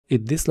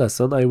In this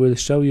lesson I will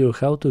show you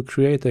how to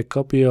create a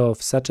copy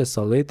of such a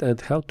solid and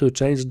how to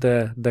change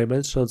the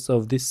dimensions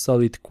of this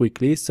solid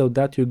quickly so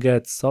that you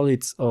get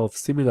solids of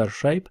similar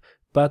shape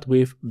but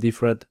with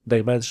different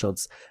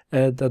dimensions.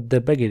 And at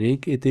the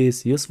beginning it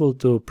is useful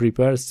to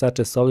prepare such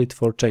a solid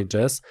for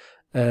changes.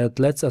 And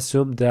let's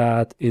assume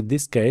that in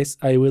this case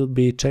I will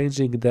be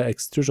changing the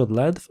extrusion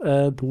length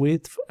and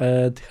width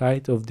and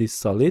height of this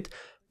solid.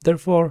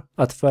 Therefore,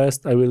 at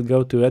first I will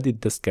go to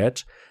edit the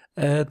sketch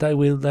and I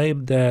will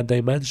name the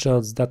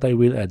dimensions that I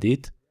will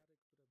edit.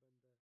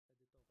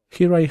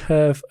 Here I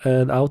have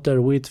an outer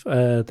width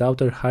and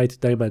outer height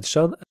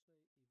dimension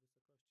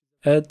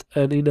and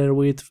an inner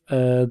width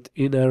and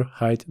inner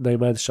height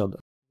dimension.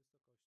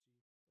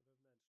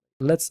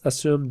 Let's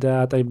assume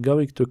that I'm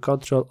going to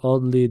control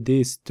only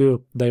these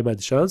two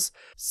dimensions.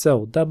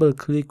 So double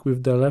click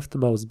with the left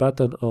mouse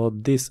button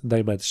on this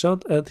dimension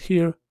and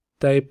here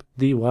type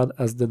D1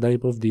 as the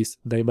name of this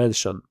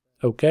dimension.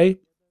 OK.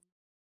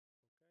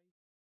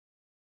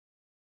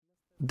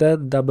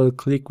 Then double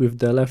click with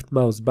the left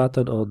mouse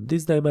button on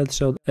this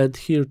dimension and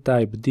here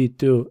type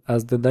D2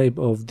 as the name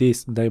of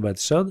this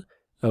dimension.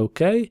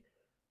 OK.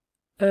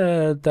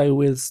 And I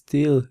will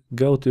still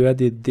go to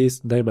edit this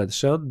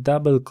dimension,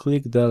 double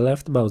click the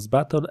left mouse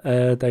button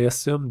and I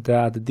assume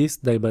that this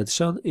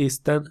dimension is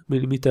 10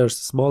 mm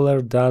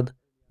smaller than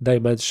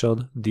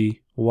dimension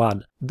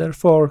D1.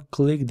 Therefore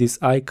click this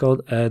icon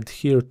and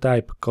here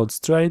type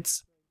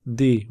constraints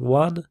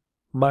D1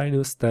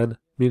 minus 10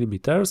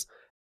 mm.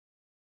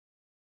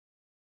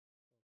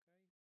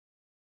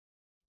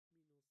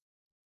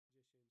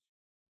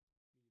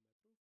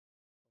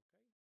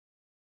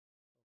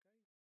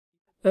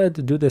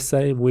 And do the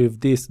same with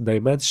this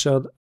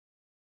dimension.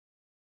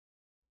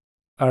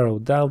 Arrow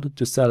down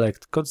to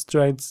select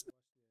constraints.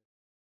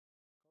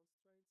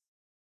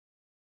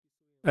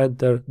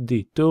 Enter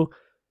D2.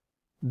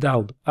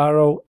 Down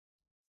arrow.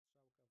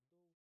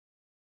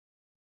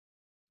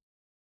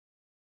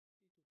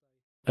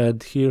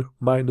 And here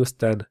minus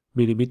 10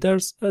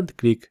 mm and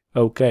click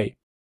OK.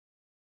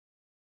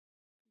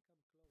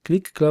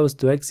 Click close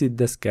to exit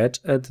the sketch,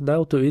 and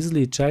now to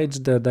easily change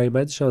the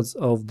dimensions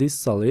of this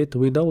solid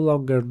we no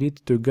longer need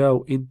to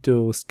go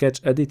into sketch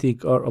editing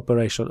or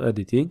operation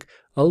editing.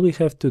 All we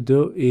have to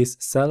do is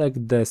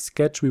select the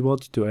sketch we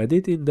want to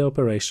edit in the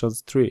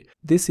operations tree.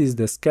 This is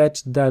the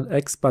sketch, then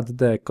expand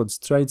the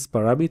constraints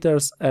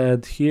parameters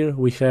and here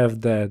we have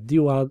the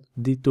D1,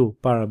 D2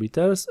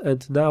 parameters,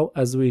 and now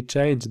as we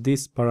change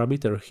this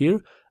parameter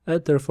here,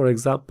 enter for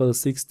example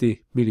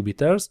 60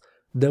 mm,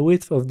 the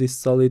width of this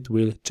solid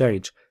will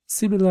change.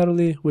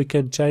 Similarly, we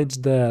can change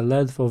the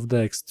length of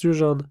the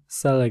extrusion,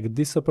 select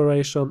this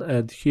operation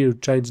and here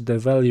change the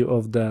value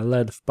of the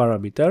length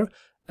parameter,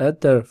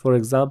 enter for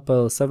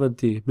example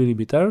 70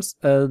 mm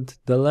and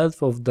the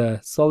length of the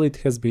solid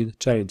has been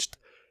changed.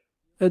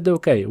 And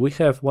OK, we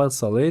have one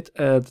solid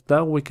and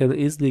now we can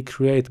easily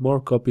create more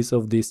copies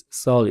of this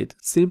solid.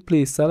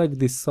 Simply select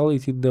this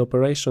solid in the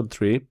operation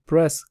tree,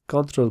 press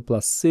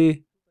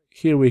Ctrl+C,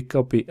 here we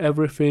copy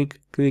everything,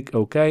 click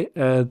OK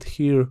and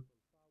here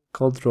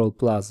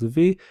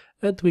Ctrl+V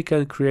and we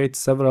can create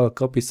several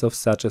copies of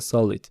such a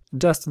solid.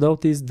 Just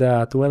notice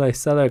that when I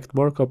select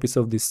more copies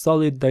of this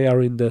solid they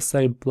are in the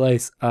same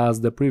place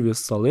as the previous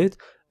solid,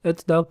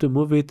 and now to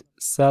move it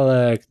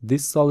select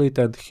this solid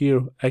and here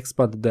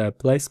expand the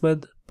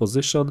placement,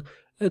 position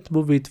and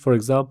move it for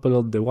example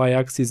on the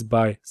y-axis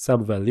by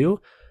some value,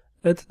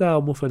 and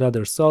now move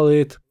another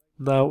solid,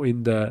 now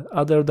in the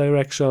other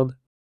direction.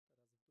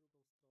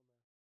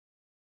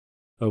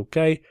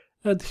 OK.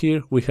 And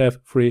here we have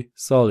 3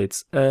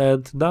 solids,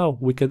 and now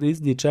we can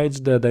easily change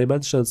the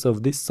dimensions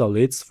of these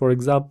solids. For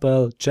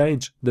example,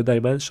 change the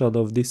dimension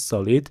of this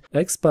solid,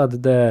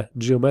 expand the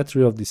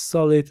geometry of this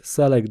solid,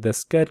 select the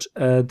sketch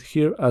and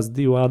here as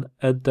D1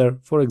 enter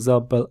for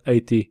example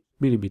 80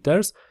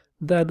 mm,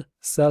 then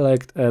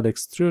select an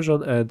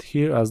extrusion and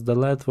here as the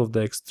length of the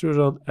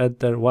extrusion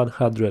enter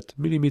 100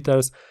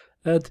 mm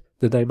and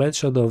the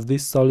dimension of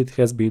this solid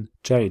has been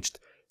changed.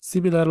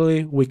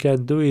 Similarly, we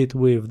can do it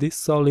with this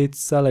solid,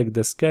 select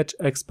the sketch,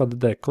 expand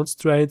the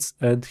constraints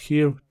and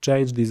here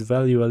change this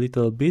value a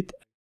little bit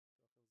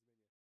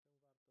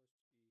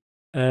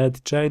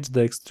and change the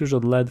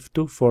extrusion length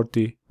to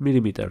 40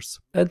 mm.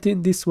 And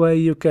in this way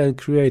you can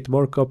create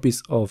more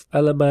copies of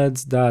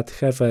elements that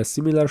have a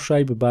similar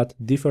shape but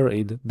differ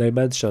in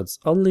dimensions.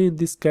 Only in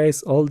this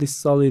case all these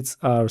solids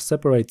are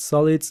separate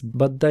solids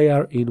but they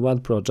are in one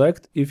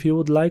project. If you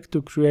would like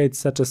to create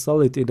such a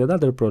solid in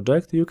another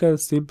project, you can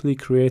simply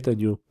create a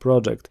new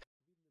project.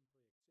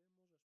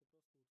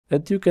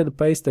 And you can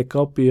paste a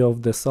copy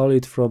of the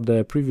solid from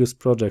the previous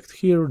project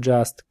here,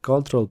 just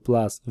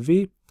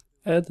Ctrl+V.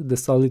 And the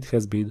solid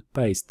has been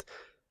pasted.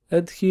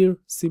 And here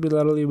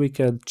similarly we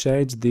can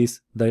change these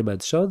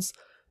dimensions.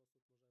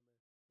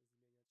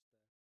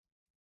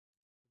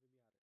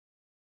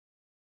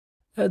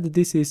 And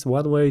this is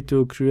one way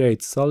to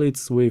create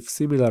solids with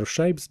similar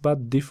shapes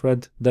but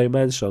different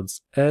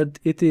dimensions. And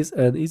it is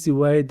an easy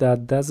way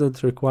that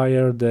doesn't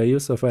require the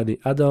use of any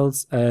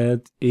add-ons,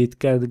 and it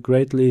can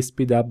greatly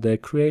speed up the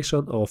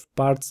creation of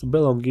parts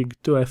belonging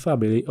to a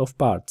family of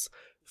parts.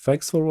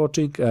 Thanks for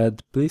watching,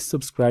 and please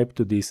subscribe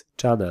to this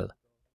channel.